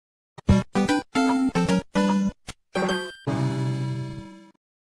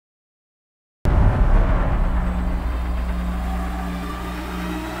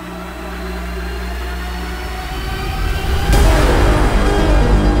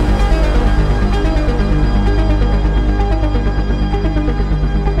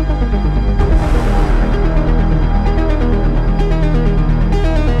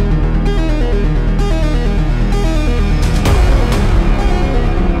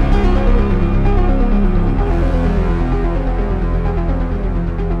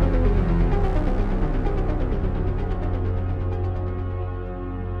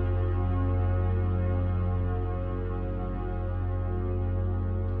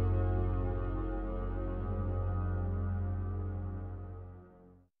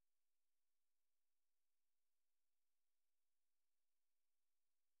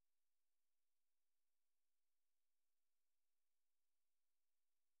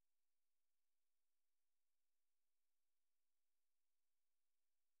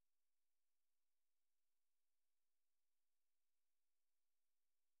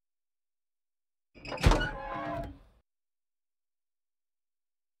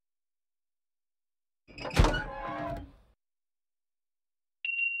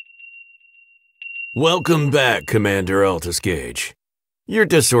Welcome back, Commander Altus Gage. Your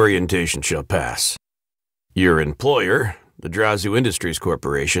disorientation shall pass. Your employer, the Drazu Industries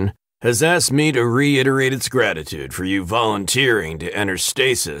Corporation, has asked me to reiterate its gratitude for you volunteering to enter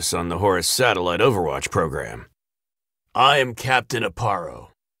stasis on the Horus Satellite Overwatch program. I am Captain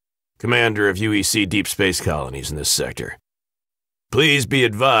Aparo, commander of UEC deep space colonies in this sector. Please be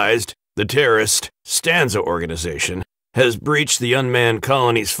advised, the terrorist Stanza organization has breached the unmanned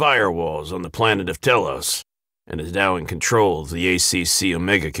colony's firewalls on the planet of Telos and is now in control of the ACC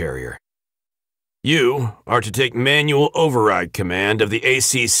Omega carrier. You are to take manual override command of the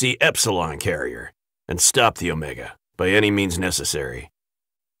ACC Epsilon carrier and stop the Omega by any means necessary.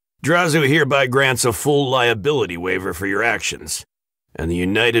 Drazu hereby grants a full liability waiver for your actions, and the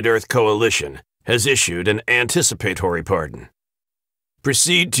United Earth Coalition has issued an anticipatory pardon.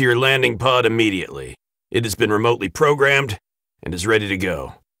 Proceed to your landing pod immediately. It has been remotely programmed and is ready to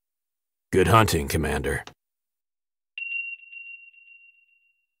go. Good hunting, Commander.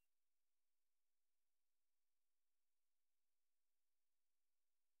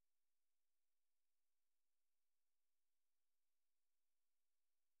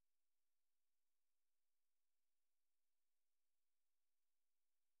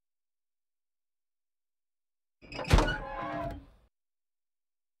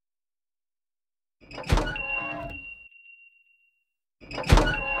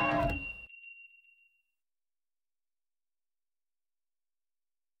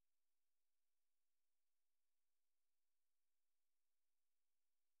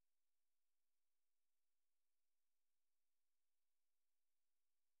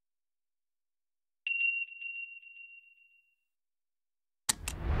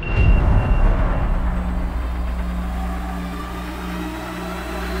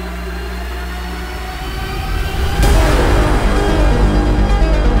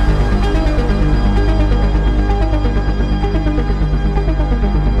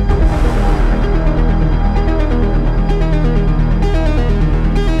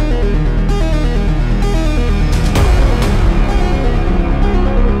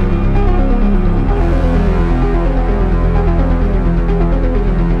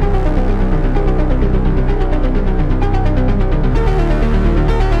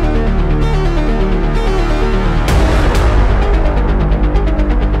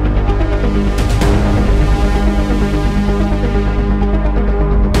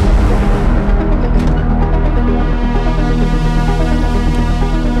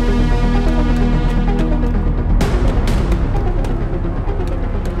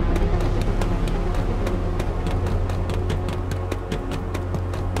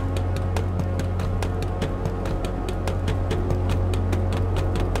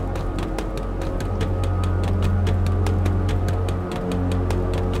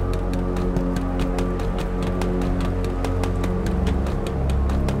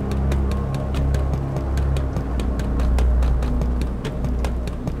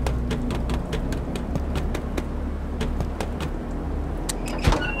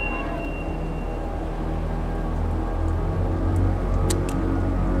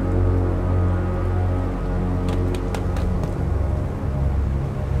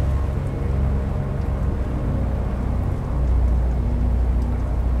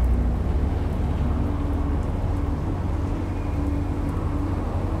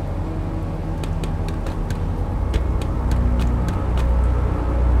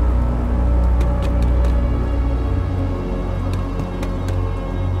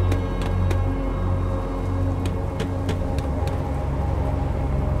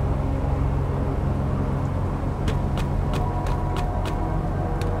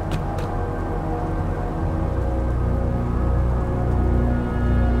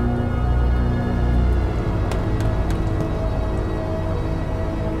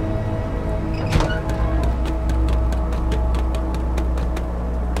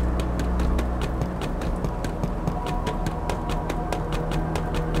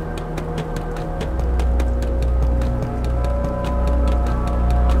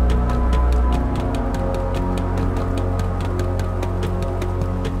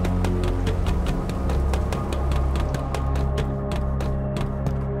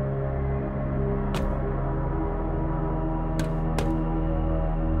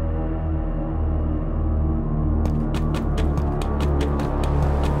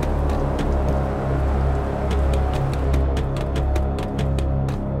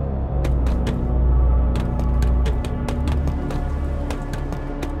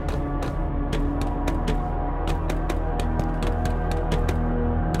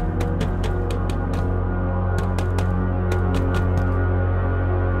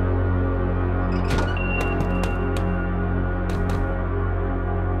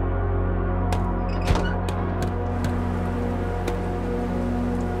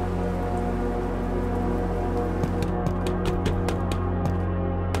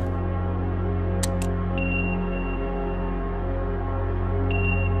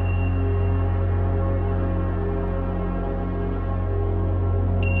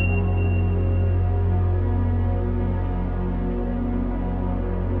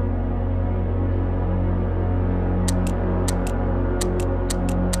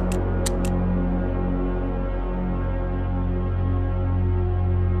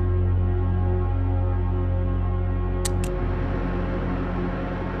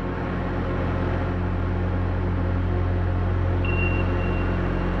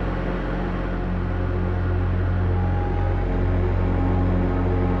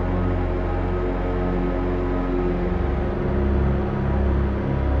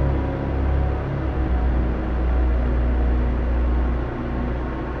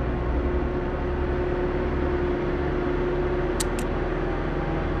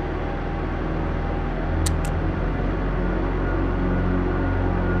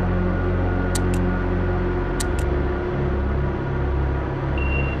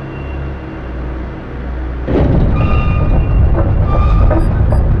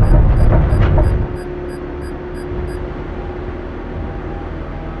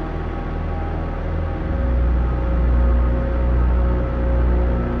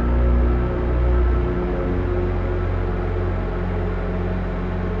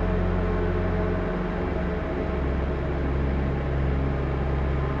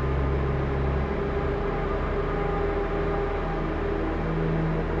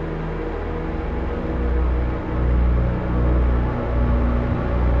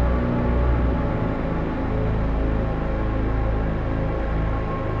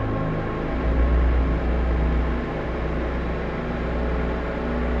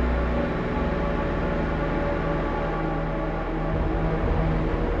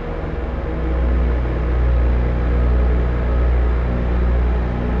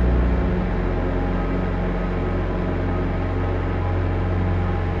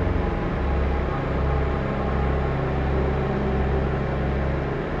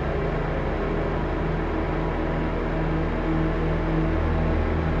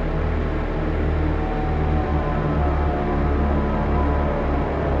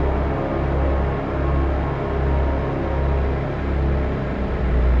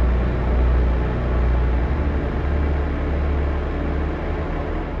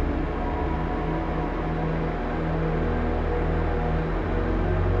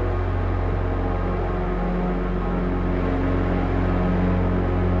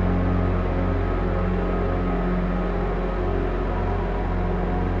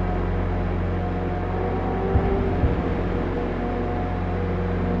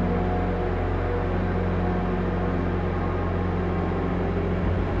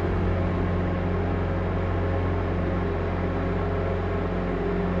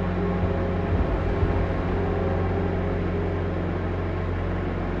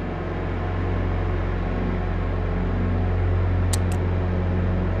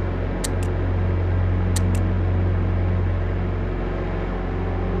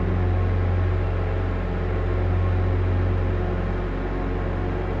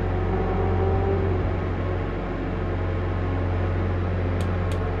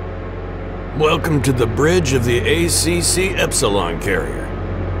 Welcome to the bridge of the ACC Epsilon carrier.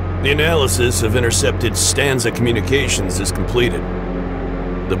 The analysis of intercepted Stanza communications is completed.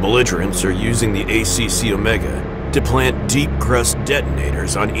 The belligerents are using the ACC Omega to plant deep crust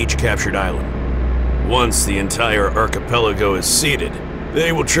detonators on each captured island. Once the entire archipelago is seeded,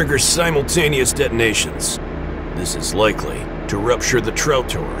 they will trigger simultaneous detonations. This is likely to rupture the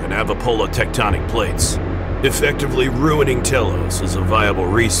Trautor and Avapola tectonic plates, effectively ruining Telos as a viable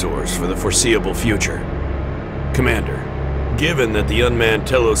resource for the foreseeable future. Commander, given that the unmanned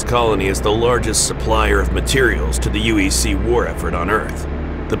Telos colony is the largest supplier of materials to the UEC war effort on Earth,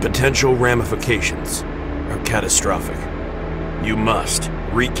 the potential ramifications are catastrophic. You must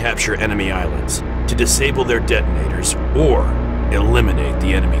recapture enemy islands to disable their detonators or eliminate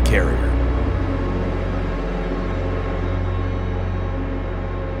the enemy carrier.